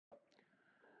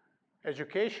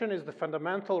Education is the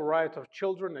fundamental right of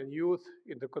children and youth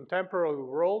in the contemporary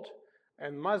world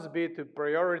and must be the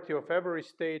priority of every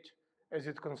state as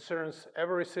it concerns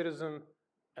every citizen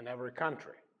and every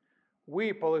country.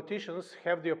 We politicians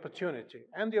have the opportunity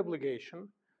and the obligation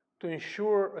to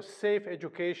ensure a safe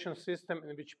education system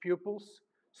in which pupils,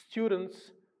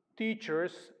 students,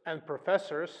 teachers, and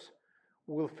professors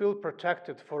will feel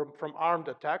protected from armed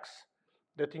attacks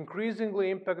that increasingly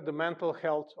impact the mental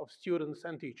health of students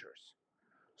and teachers.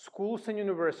 Schools and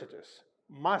universities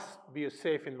must be a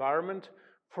safe environment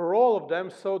for all of them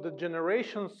so that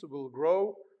generations will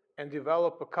grow and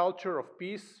develop a culture of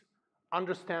peace,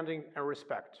 understanding, and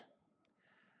respect.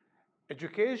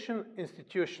 Education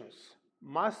institutions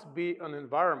must be an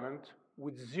environment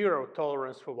with zero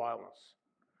tolerance for violence.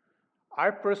 I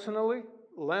personally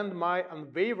lend my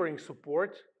unwavering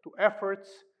support to efforts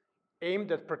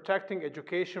aimed at protecting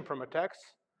education from attacks,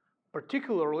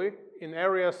 particularly in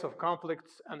areas of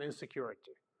conflicts and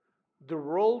insecurity. The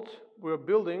world we're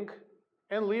building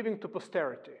and leaving to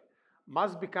posterity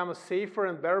must become a safer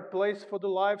and better place for the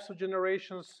lives of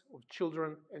generations of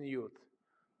children and youth.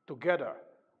 Together,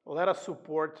 let us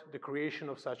support the creation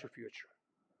of such a future.